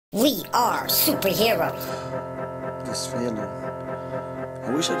We are superheroes. This feeling,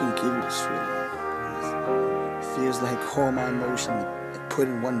 I wish I could give you this feeling. It feels like all my emotions put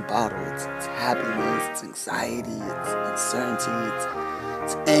in one bottle. It's happiness, it's anxiety, it's uncertainty,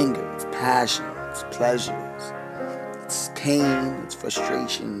 it's anger, it's passion, it's pleasure, it's pain, it's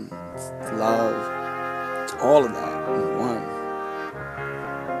frustration, it's love. It's all of that in one.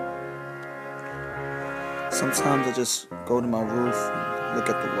 Sometimes I just go to my roof and look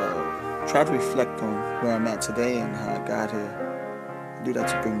at the world, try to reflect on where I'm at today and how I got here. I do that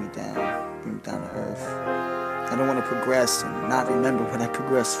to bring me down to earth. I don't want to progress and not remember what I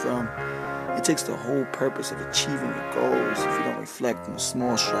progressed from. It takes the whole purpose of achieving your goals if you don't reflect on the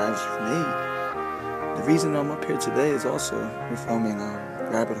small strides you've made. The reason I'm up here today is also we're filming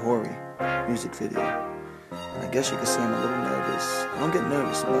Horry music video. And I guess you could say I'm a little nervous. I don't get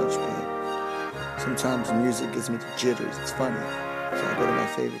nervous much, but sometimes the music gives me the jitters. It's funny. So I go to my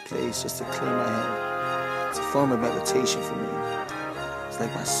favorite place just to clear my head. It's a form of meditation for me. It's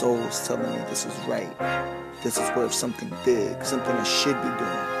like my soul is telling me this is right. This is worth something big, something I should be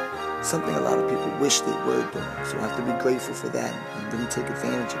doing, something a lot of people wish they were doing. So I have to be grateful for that and really take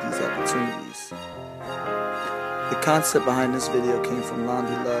advantage of these opportunities. The concept behind this video came from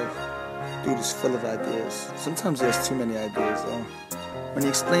Lonely Love. Dude is full of ideas. Sometimes he has too many ideas though. When he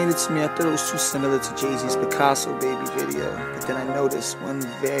explained it to me, I thought it was too similar to Jay-Z's Picasso Baby video, but then I noticed one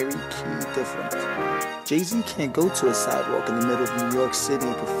very key difference. Jay-Z can't go to a sidewalk in the middle of New York City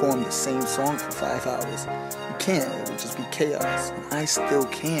and perform the same song for 5 hours. You can't, it would just be chaos, and I still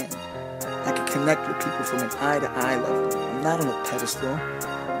can. I can connect with people from an eye-to-eye level. I'm not on a pedestal.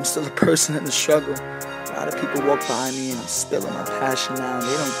 I'm still a person in the struggle. A lot of people walk behind me and I'm spilling my passion now, and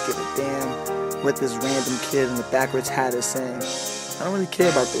they don't give a damn what this random kid in the backwards hat is saying. I don't really care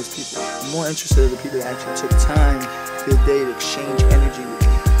about those people. I'm more interested in the people that actually took time for the day to exchange energy with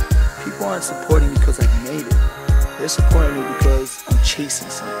me. People aren't supporting me because I've made it. They're supporting me because I'm chasing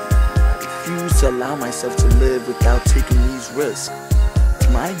something. I refuse to allow myself to live without taking these risks. It's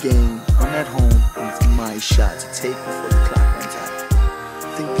my game, I'm at home, and it's my shot to take before the clock runs out. I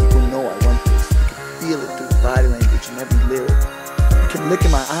think people know I want this. You can feel it through the body language and every lyric. You can look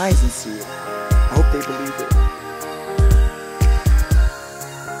in my eyes and see it. I hope they believe it.